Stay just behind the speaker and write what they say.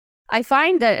I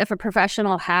find that if a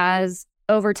professional has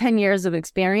over 10 years of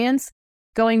experience,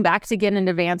 going back to get an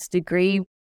advanced degree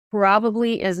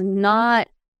probably is not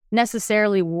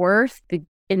necessarily worth the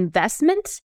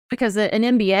investment, because an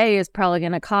MBA is probably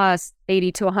going to cost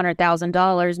 $80,000 to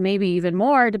 $100,000, maybe even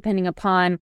more, depending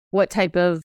upon what type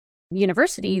of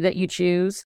university that you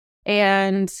choose.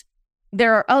 And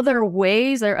there are other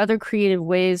creative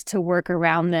ways to work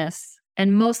around this.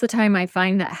 And most of the time I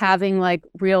find that having like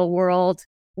real world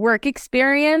work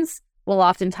experience will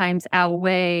oftentimes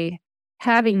outweigh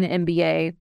having the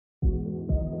MBA.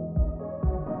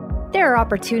 There are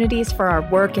opportunities for our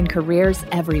work and careers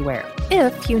everywhere,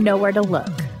 if you know where to look.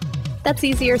 That's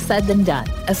easier said than done,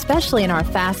 especially in our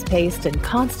fast-paced and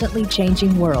constantly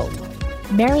changing world.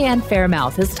 Marianne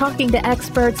Fairmouth is talking to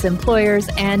experts, employers,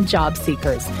 and job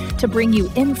seekers to bring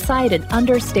you insight and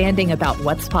understanding about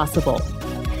what's possible.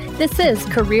 This is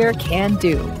Career Can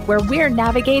Do, where we're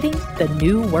navigating the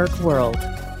new work world.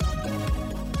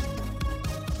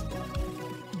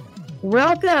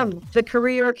 Welcome to the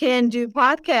Career Can Do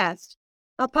podcast,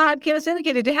 a podcast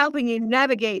dedicated to helping you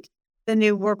navigate the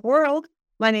new work world.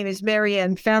 My name is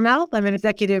Marianne Fairmouth. I'm an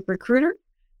executive recruiter,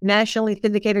 nationally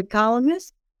syndicated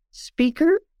columnist,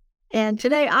 speaker, and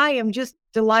today I am just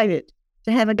delighted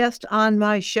to have a guest on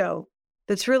my show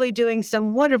that's really doing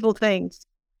some wonderful things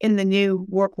in the new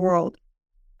work world.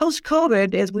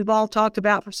 Post-COVID, as we've all talked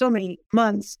about for so many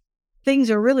months, things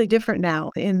are really different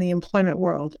now in the employment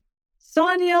world.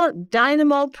 Sonia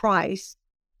Dynamo Price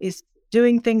is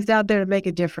doing things out there to make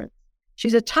a difference.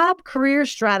 She's a top career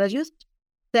strategist,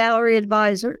 salary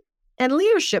advisor, and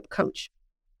leadership coach.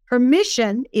 Her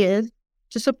mission is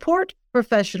to support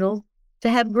professionals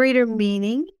to have greater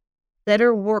meaning,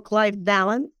 better work-life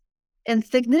balance, and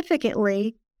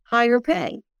significantly higher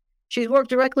pay. She's worked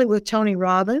directly with Tony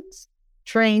Robbins,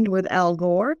 trained with Al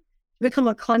Gore, to become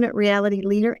a climate reality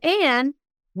leader, and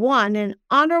won an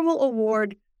honorable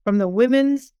award from the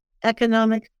Women's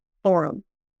Economic Forum.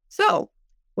 So,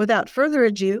 without further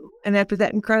ado, and after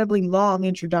that incredibly long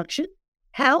introduction,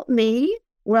 help me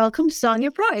welcome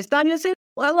Sonia Price. Sonia, say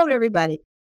hello to everybody.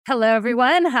 Hello,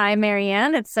 everyone. Hi,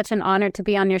 Marianne. It's such an honor to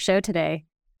be on your show today.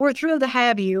 We're thrilled to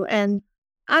have you, and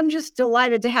I'm just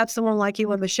delighted to have someone like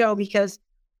you on the show because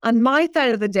on my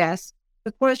side of the desk,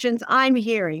 the questions I'm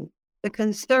hearing, the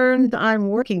concerns I'm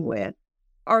working with,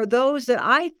 are those that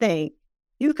I think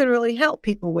you can really help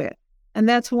people with. And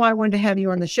that's why I wanted to have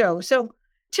you on the show. So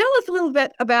tell us a little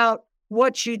bit about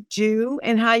what you do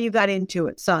and how you got into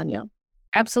it, Sonia.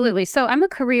 Absolutely. So I'm a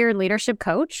career leadership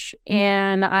coach,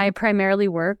 and I primarily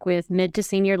work with mid to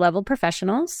senior level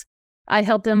professionals. I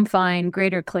help them find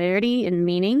greater clarity and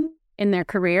meaning in their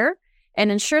career and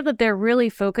ensure that they're really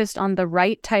focused on the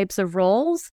right types of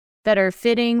roles that are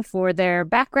fitting for their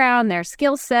background, their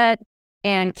skill set,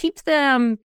 and keep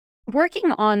them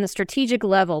working on the strategic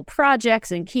level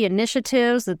projects and key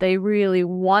initiatives that they really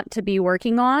want to be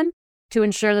working on to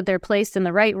ensure that they're placed in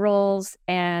the right roles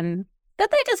and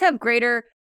that they just have greater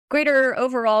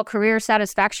overall career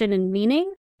satisfaction and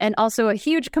meaning. And also a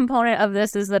huge component of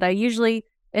this is that I usually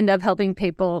end up helping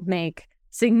people make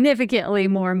significantly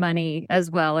more money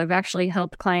as well. I've actually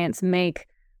helped clients make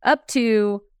up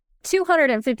to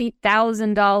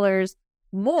 $250,000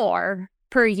 more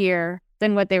per year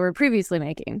than what they were previously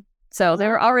making. So they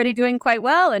were already doing quite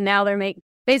well, and now they're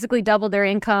basically double their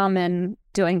income and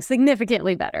doing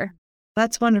significantly better.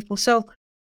 That's wonderful. So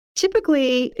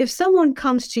typically, if someone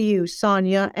comes to you,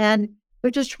 Sonia, and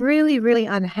they're just really, really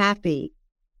unhappy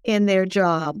in their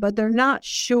job, but they're not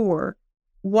sure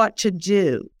what to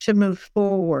do to move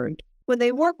forward, when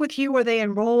they work with you, are they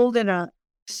enrolled in a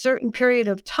certain period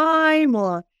of time,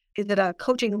 or is it a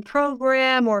coaching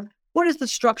program, or what is the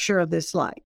structure of this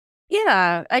like?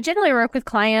 Yeah, I generally work with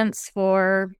clients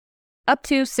for up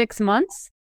to 6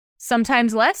 months,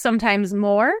 sometimes less, sometimes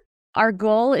more. Our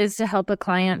goal is to help a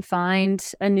client find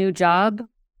a new job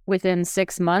within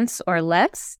 6 months or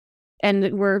less.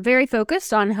 And we're very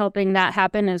focused on helping that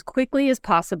happen as quickly as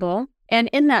possible. And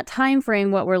in that time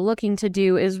frame, what we're looking to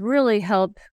do is really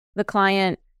help the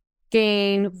client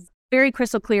gain very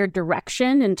crystal clear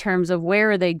direction in terms of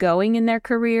where are they going in their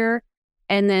career,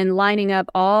 and then lining up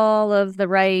all of the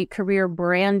right career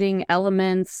branding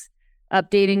elements,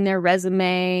 updating their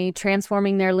resume,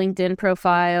 transforming their LinkedIn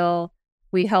profile.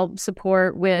 We help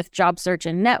support with job search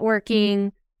and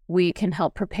networking. We can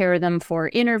help prepare them for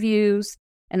interviews.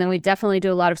 And then we definitely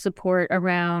do a lot of support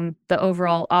around the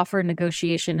overall offer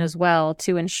negotiation as well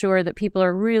to ensure that people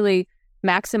are really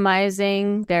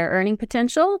maximizing their earning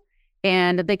potential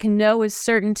and that they can know with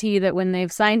certainty that when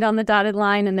they've signed on the dotted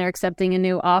line and they're accepting a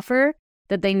new offer,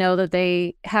 that they know that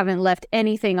they haven't left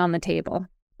anything on the table.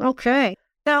 Okay.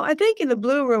 Now, I think in the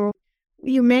Blue Room,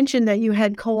 you mentioned that you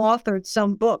had co-authored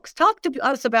some books. Talk to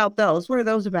us about those. What are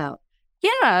those about?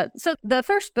 Yeah. So the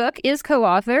first book is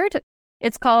co-authored.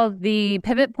 It's called The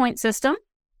Pivot Point System,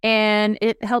 and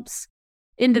it helps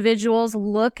individuals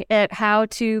look at how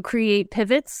to create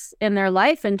pivots in their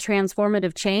life and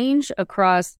transformative change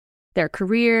across their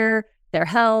career, their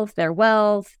health, their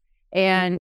wealth,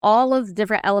 and all of the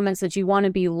different elements that you want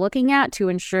to be looking at to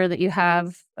ensure that you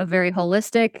have a very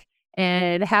holistic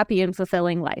and happy and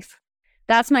fulfilling life.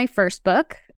 That's my first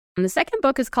book. And the second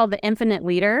book is called The Infinite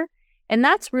Leader. And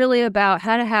that's really about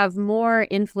how to have more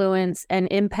influence and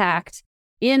impact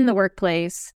in the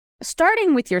workplace,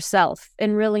 starting with yourself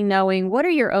and really knowing what are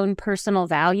your own personal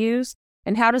values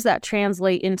and how does that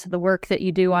translate into the work that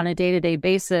you do on a day-to-day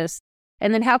basis.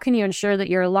 And then how can you ensure that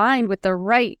you're aligned with the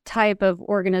right type of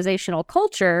organizational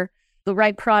culture, the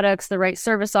right products, the right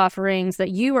service offerings,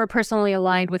 that you are personally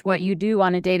aligned with what you do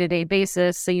on a day-to-day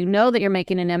basis so you know that you're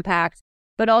making an impact,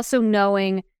 but also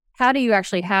knowing how do you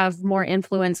actually have more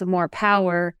influence and more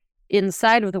power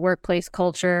inside of the workplace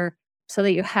culture so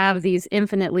that you have these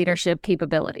infinite leadership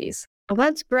capabilities. Well,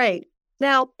 that's great.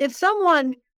 Now, if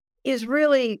someone is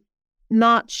really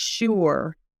not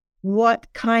sure what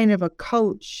kind of a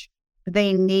coach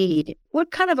they need,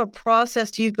 what kind of a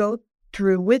process do you go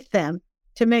through with them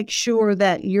to make sure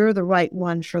that you're the right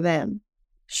one for them?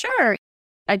 Sure.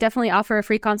 I definitely offer a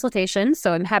free consultation,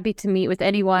 so I'm happy to meet with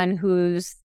anyone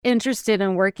who's interested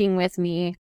in working with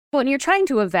me. When you're trying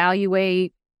to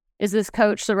evaluate, is this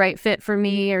coach the right fit for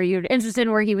me? Or you're interested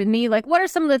in working with me? Like, what are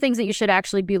some of the things that you should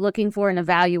actually be looking for and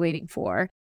evaluating for?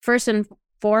 First and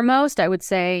foremost, I would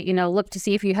say, look to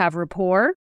see if you have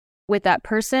rapport with that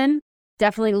person.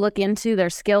 Definitely look into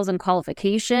their skills and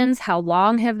qualifications. How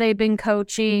long have they been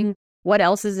coaching? What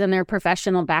else is in their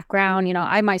professional background?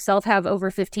 I myself have over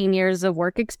 15 years of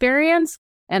work experience,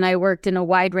 and I worked in a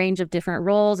wide range of different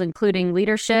roles, including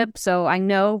leadership. So I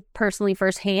know personally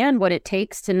firsthand what it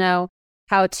takes to know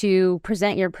how to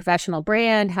present your professional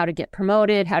brand, how to get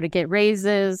promoted, how to get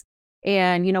raises,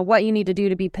 and what you need to do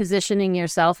to be positioning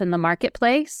yourself in the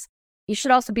marketplace. You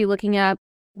should also be looking at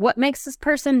what makes this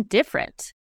person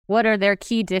different. What are their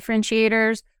key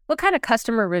differentiators? What kind of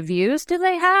customer reviews do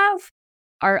they have?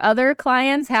 Are other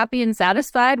clients happy and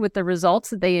satisfied with the results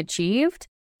that they achieved?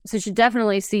 So you should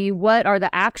definitely see what are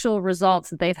the actual results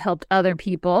that they've helped other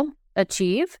people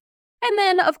achieve. And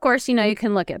then, of course, you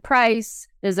can look at price.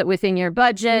 Is it within your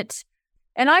budget?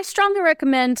 And I strongly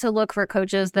recommend to look for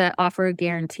coaches that offer a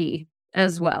guarantee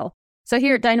as well. So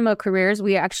here at Dynamo Careers,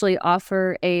 we actually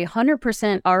offer a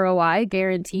 100% ROI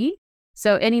guarantee.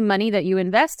 So any money that you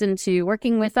invest into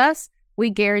working with us, we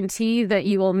guarantee that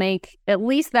you will make at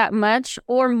least that much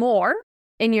or more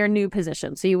in your new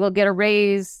position. So you will get a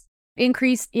raise,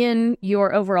 increase in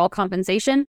your overall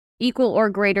compensation, equal or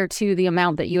greater to the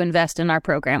amount that you invest in our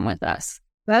program with us.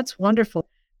 That's wonderful.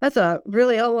 That's a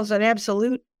really almost an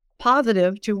absolute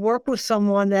positive to work with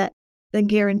someone that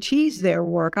guarantees their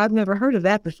work. I've never heard of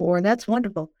that before, and that's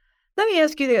wonderful. Let me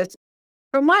ask you this.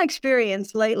 From my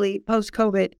experience lately,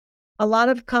 post-COVID, a lot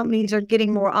of companies are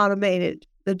getting more automated.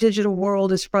 The digital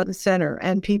world is front and center,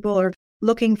 and people are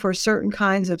looking for certain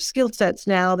kinds of skill sets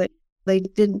now that they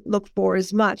didn't look for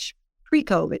as much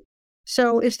pre-COVID.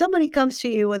 So if somebody comes to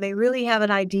you and they really have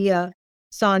an idea,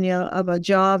 Sonia, of a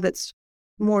job that's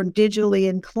more digitally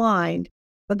inclined,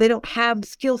 but they don't have the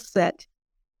skill set,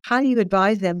 how do you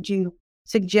advise them? Do you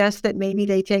suggest that maybe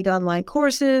they take online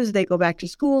courses, they go back to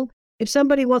school? If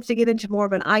somebody wants to get into more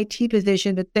of an IT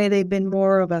position, but say they've been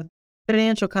more of a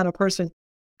financial kind of person,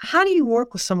 how do you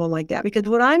work with someone like that? Because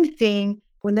what I'm seeing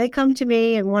when they come to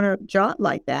me and want a job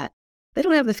like that, they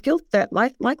don't have the skill set.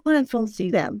 My clients won't see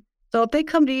them. So if they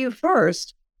come to you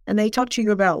first and they talk to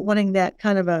you about wanting that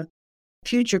kind of a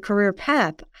future career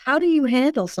path, how do you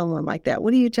handle someone like that?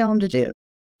 What do you tell them to do?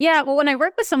 Yeah, well, when I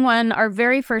work with someone, our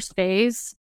very first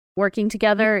phase working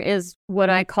together is what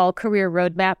I call career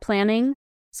roadmap planning.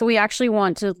 So we actually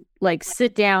want to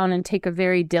sit down and take a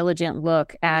very diligent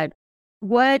look at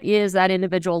what is that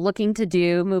individual looking to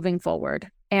do moving forward,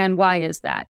 and why is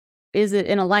that? Is it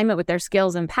in alignment with their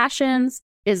skills and passions?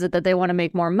 Is it that they want to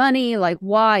make more money?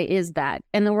 Why is that?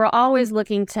 And then we're always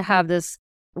looking to have this,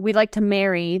 we like to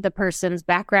marry the person's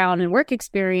background and work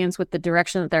experience with the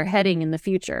direction that they're heading in the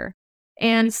future.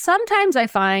 And sometimes I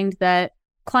find that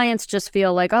clients just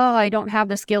feel like, oh, I don't have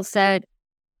the skill set.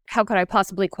 How could I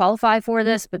possibly qualify for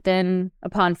this? But then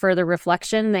upon further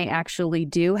reflection, they actually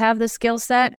do have the skill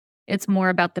set. It's more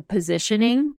about the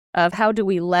positioning of how do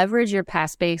we leverage your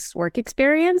past-based work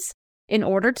experience in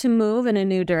order to move in a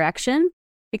new direction.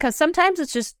 because sometimes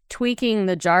it's just tweaking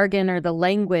the jargon or the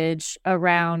language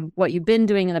around what you've been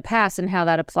doing in the past and how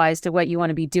that applies to what you want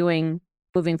to be doing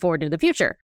moving forward into the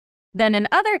future. Then in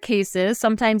other cases,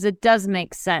 sometimes it does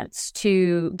make sense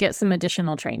to get some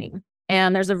additional training.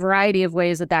 And there's a variety of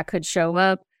ways that that could show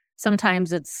up.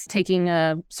 Sometimes it's taking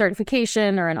a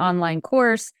certification or an online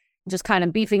course, just kind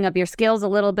of beefing up your skills a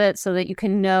little bit so that you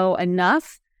can know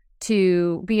enough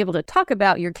to be able to talk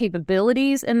about your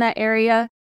capabilities in that area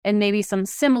and maybe some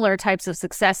similar types of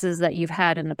successes that you've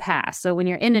had in the past. So when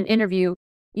you're in an interview,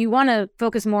 you want to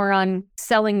focus more on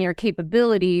selling your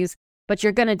capabilities, but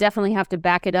you're going to definitely have to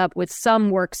back it up with some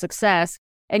work success,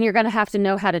 and you're going to have to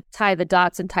know how to tie the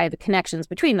dots and tie the connections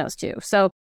between those two.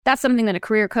 So that's something that a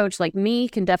career coach like me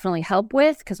can definitely help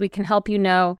with, because we can help you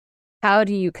know how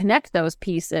do you connect those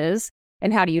pieces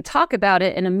and how do you talk about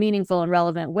it in a meaningful and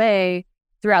relevant way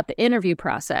throughout the interview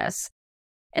process.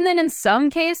 And then in some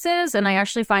cases, and I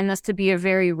actually find this to be a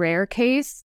very rare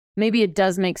case, maybe it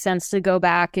does make sense to go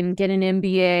back and get an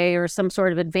MBA or some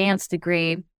sort of advanced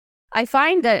degree. I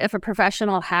find that if a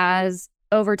professional has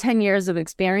over 10 years of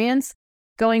experience,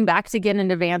 going back to get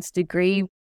an advanced degree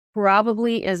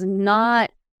probably is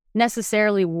not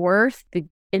necessarily worth the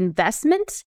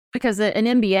investment, because an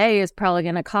MBA is probably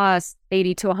going to cost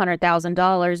 $80,000 to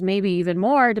 $100,000, maybe even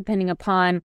more, depending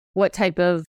upon what type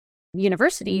of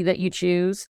university that you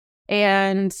choose.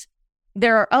 And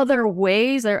there are other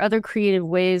ways, there are other creative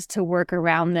ways to work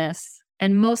around this.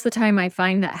 And most of the time I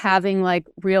find that having like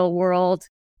real world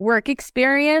work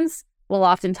experience will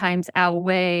oftentimes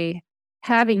outweigh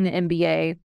having the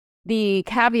MBA. The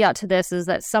caveat to this is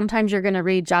that sometimes you're going to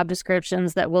read job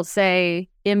descriptions that will say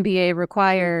MBA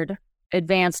required,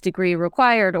 advanced degree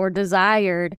required, or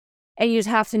desired. And you just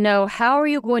have to know, how are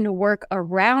you going to work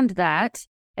around that?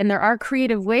 And there are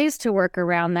creative ways to work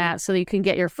around that so that you can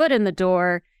get your foot in the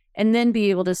door and then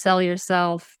be able to sell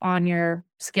yourself on your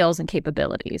skills and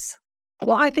capabilities.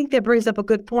 Well, I think that brings up a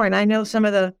good point. I know some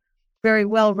of the very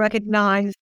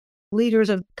well-recognized leaders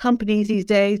of companies these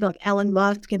days, like Elon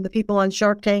Musk and the people on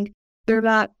Shark Tank, they're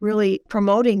not really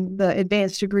promoting the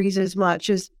advanced degrees as much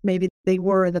as maybe they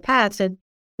were in the past, and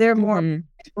they're more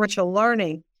experiential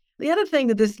learning. The other thing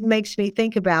that this makes me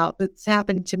think about that's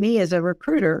happened to me as a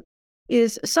recruiter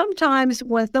is sometimes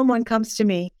when someone comes to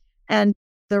me and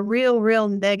they're real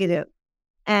negative,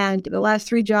 and the last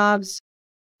 3 jobs,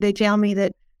 they tell me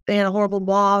that they had a horrible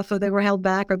boss or they were held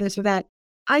back or this or that.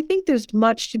 I think there's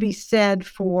much to be said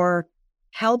for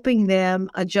helping them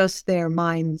adjust their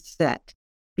mindset.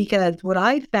 Because what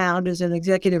I found as an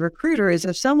executive recruiter is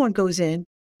if someone goes in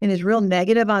and is real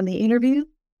negative on the interview,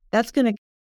 that's going to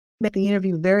make the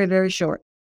interview very, very short.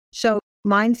 So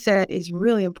mindset is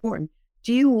really important.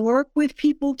 Do you work with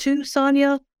people too,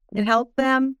 Sonia, and help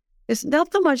them? It's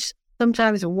not so much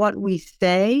sometimes what we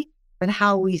say, but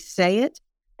how we say it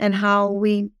and how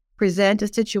we present a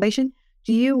situation.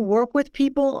 Do you work with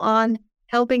people on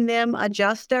helping them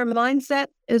adjust their mindset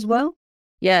as well?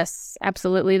 Yes,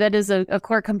 absolutely. That is a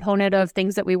core component of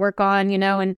things that we work on,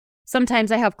 and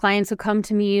sometimes I have clients who come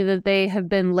to me that they have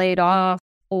been laid off,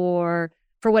 or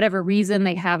for whatever reason,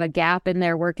 they have a gap in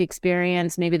their work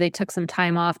experience. Maybe they took some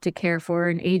time off to care for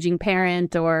an aging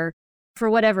parent or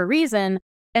for whatever reason.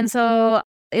 And so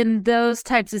in those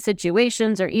types of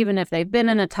situations, or even if they've been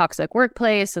in a toxic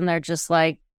workplace and they're just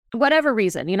like, whatever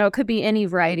reason, it could be any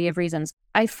variety of reasons.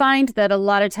 I find that a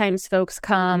lot of times folks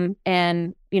come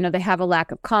and, they have a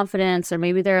lack of confidence, or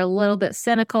maybe they're a little bit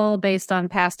cynical based on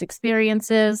past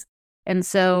experiences. And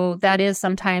so that is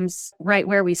sometimes right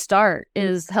where we start,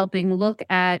 is helping look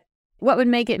at what would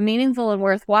make it meaningful and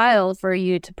worthwhile for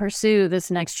you to pursue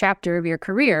this next chapter of your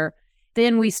career.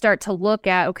 Then we start to look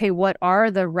at, okay, what are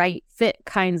the right fit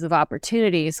kinds of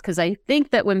opportunities? Because I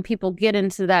think that when people get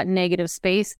into that negative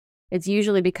space, it's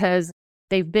usually because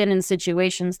they've been in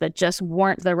situations that just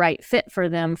weren't the right fit for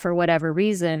them for whatever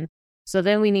reason. So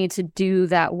then we need to do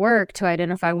that work to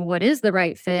identify, well, what is the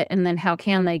right fit? And then how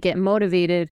can they get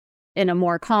motivated in a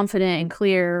more confident and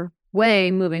clear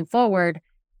way moving forward?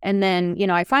 And then,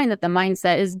 I find that the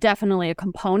mindset is definitely a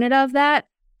component of that,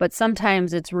 but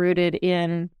sometimes it's rooted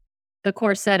in the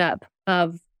core setup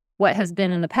of what has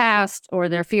been in the past or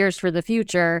their fears for the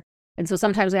future. And so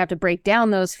sometimes we have to break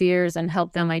down those fears and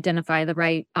help them identify the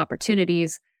right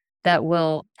opportunities that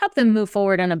will help them move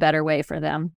forward in a better way for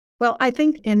them. Well, I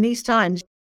think in these times,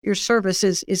 your service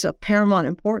is of paramount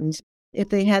importance. If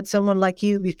they had someone like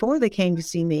you before they came to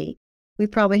see me, we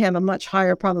probably have a much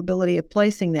higher probability of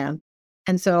placing them.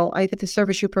 And so I think the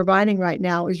service you're providing right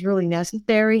now is really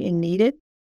necessary and needed.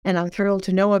 And I'm thrilled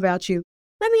to know about you.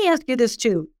 Let me ask you this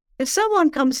too. If someone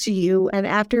comes to you and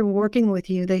after working with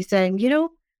you, they say,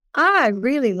 I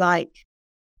really like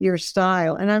your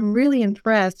style. And I'm really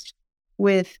impressed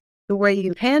with the way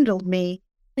you've handled me.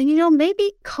 And,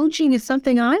 maybe coaching is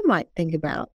something I might think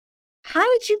about. How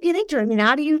did you get into it? I mean,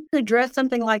 how do you address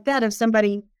something like that if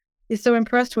somebody is so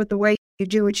impressed with the way you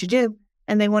do what you do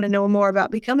and they want to know more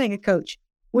about becoming a coach?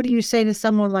 What do you say to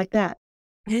someone like that?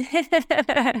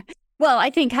 Well,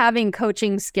 I think having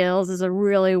coaching skills is a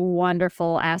really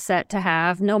wonderful asset to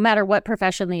have, no matter what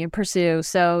profession that you pursue.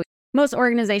 So most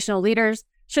organizational leaders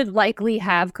should likely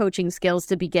have coaching skills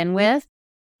to begin with.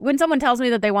 When someone tells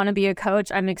me that they want to be a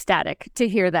coach, I'm ecstatic to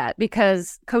hear that,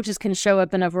 because coaches can show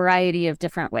up in a variety of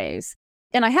different ways.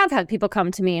 And I have had people come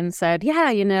to me and said,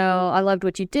 yeah, I loved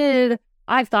what you did.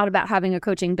 I've thought about having a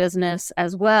coaching business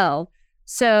as well.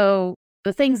 So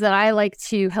the things that I like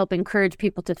to help encourage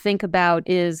people to think about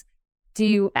is, do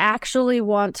you actually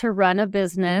want to run a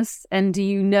business? And do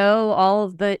you know all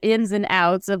of the ins and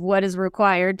outs of what is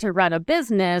required to run a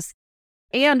business?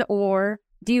 And or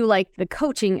do you like the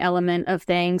coaching element of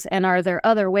things? And are there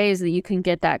other ways that you can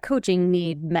get that coaching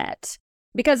need met?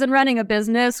 Because in running a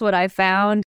business, what I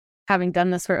found, having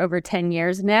done this for over 10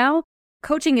 years now,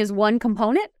 coaching is one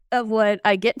component of what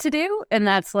I get to do. And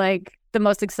that's like the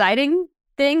most exciting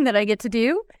thing that I get to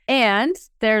do. And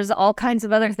there's all kinds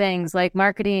of other things like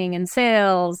marketing and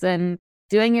sales and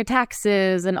doing your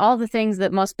taxes and all the things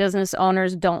that most business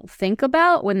owners don't think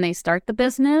about when they start the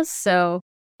business. So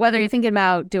whether you're thinking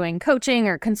about doing coaching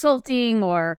or consulting,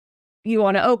 or you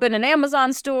want to open an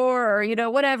Amazon store,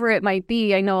 or, whatever it might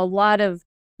be, I know a lot of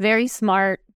very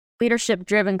smart,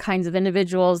 leadership-driven kinds of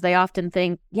individuals, they often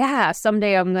think, yeah,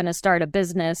 someday I'm going to start a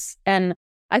business. And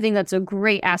I think that's a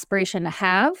great aspiration to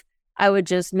have. I would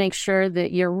just make sure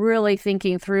that you're really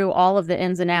thinking through all of the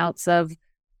ins and outs of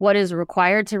what is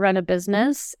required to run a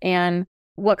business and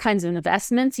what kinds of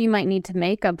investments you might need to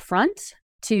make up front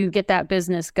to get that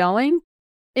business going.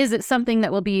 Is it something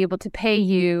that will be able to pay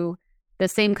you the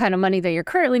same kind of money that you're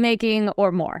currently making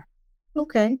or more?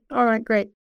 Okay. All right, great.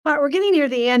 All right, we're getting near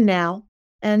the end now.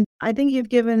 And I think you've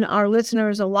given our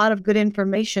listeners a lot of good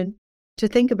information to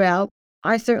think about.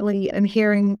 I certainly am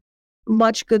hearing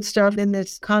much good stuff in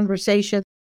this conversation.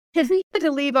 If we had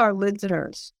to leave our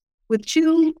listeners with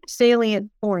 2 salient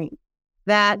points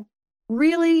that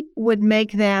really would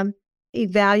make them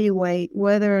evaluate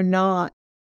whether or not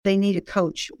they need a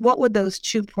coach, what would those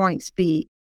 2 points be?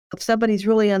 If somebody's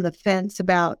really on the fence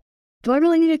about, do I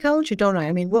really need a coach or don't I?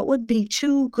 I mean, what would be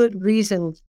 2 good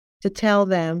reasons to tell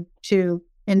them to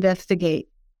investigate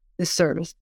this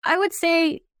service? I would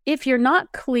say if you're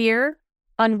not clear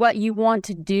on what you want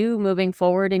to do moving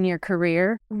forward in your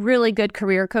career, really good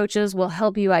career coaches will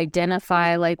help you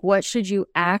identify what should you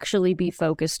actually be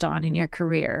focused on in your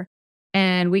career.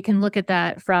 And we can look at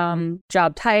that from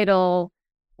job title,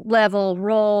 level,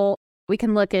 role. We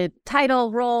can look at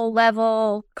title, role,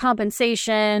 level,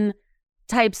 compensation,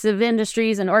 types of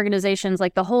industries and organizations,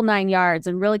 like the whole 9 yards,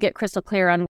 and really get crystal clear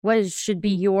on what should be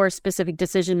your specific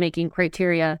decision-making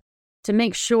criteria to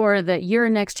make sure that your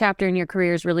next chapter in your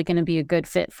career is really going to be a good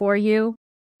fit for you.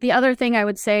 The other thing I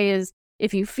would say is,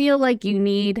 if you feel like you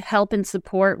need help and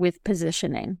support with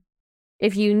positioning,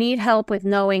 if you need help with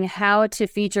knowing how to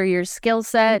feature your skill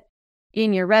set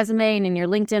in your resume and in your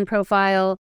LinkedIn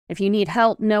profile, if you need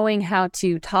help knowing how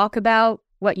to talk about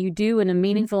what you do in a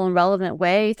meaningful and relevant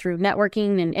way through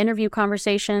networking and interview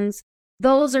conversations,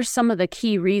 those are some of the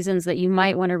key reasons that you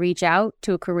might want to reach out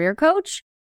to a career coach.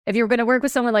 If you're going to work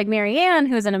with someone like Marianne,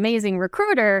 who's an amazing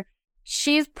recruiter,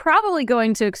 she's probably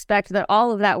going to expect that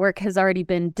all of that work has already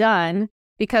been done,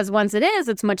 because once it is,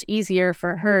 it's much easier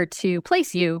for her to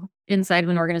place you inside of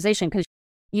an organization because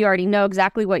you already know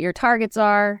exactly what your targets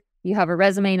are. You have a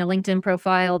resume and a LinkedIn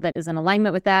profile that is in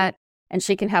alignment with that, and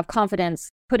she can have confidence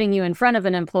putting you in front of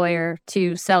an employer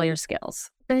to sell your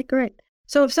skills. Okay, great.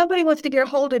 So if somebody wants to get a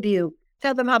hold of you,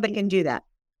 tell them how they can do that.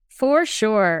 For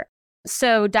sure.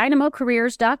 So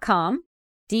dynamocareers.com,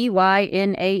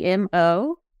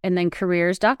 DYNAMO, and then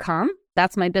careers.com.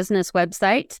 That's my business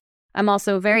website. I'm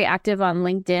also very active on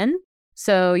LinkedIn,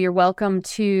 so you're welcome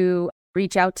to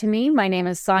reach out to me. My name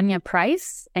is Sonia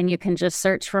Price, and you can just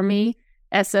search for me,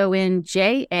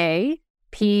 SONJAPRICE.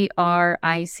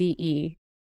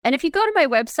 And if you go to my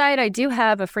website, I do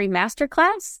have a free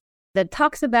masterclass that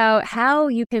talks about how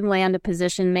you can land a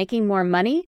position making more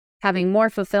money, having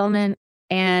more fulfillment,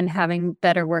 and having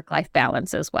better work-life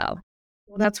balance as well.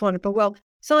 Well, that's wonderful. Well,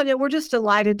 Sonia, we're just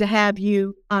delighted to have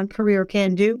you on Career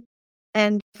Can Do.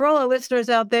 And for all our listeners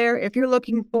out there, if you're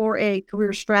looking for a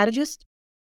career strategist,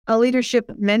 a leadership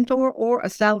mentor, or a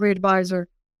salary advisor,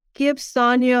 give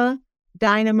Sonia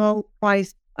Dynamo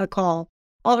Price a call.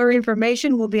 All her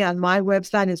information will be on my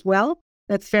website as well.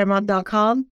 That's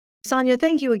Fairmont.com. Sonia,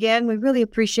 thank you again. We really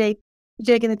appreciate you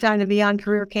taking the time to be on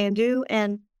Career Can Do,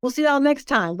 and we'll see you all next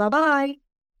time. Bye-bye.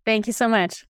 Thank you so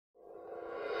much.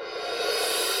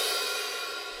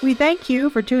 We thank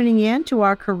you for tuning in to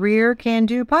our Career Can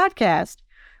Do podcast.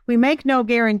 We make no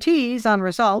guarantees on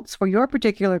results for your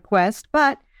particular quest,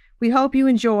 but we hope you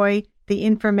enjoy the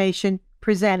information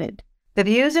presented. The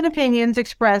views and opinions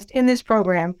expressed in this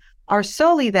program are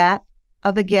solely that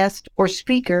of the guest or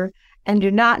speaker and do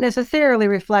not necessarily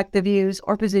reflect the views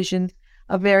or positions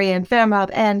of Mary Ann Fairmouth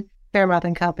and Fairmouth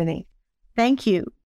 & Company. Thank you.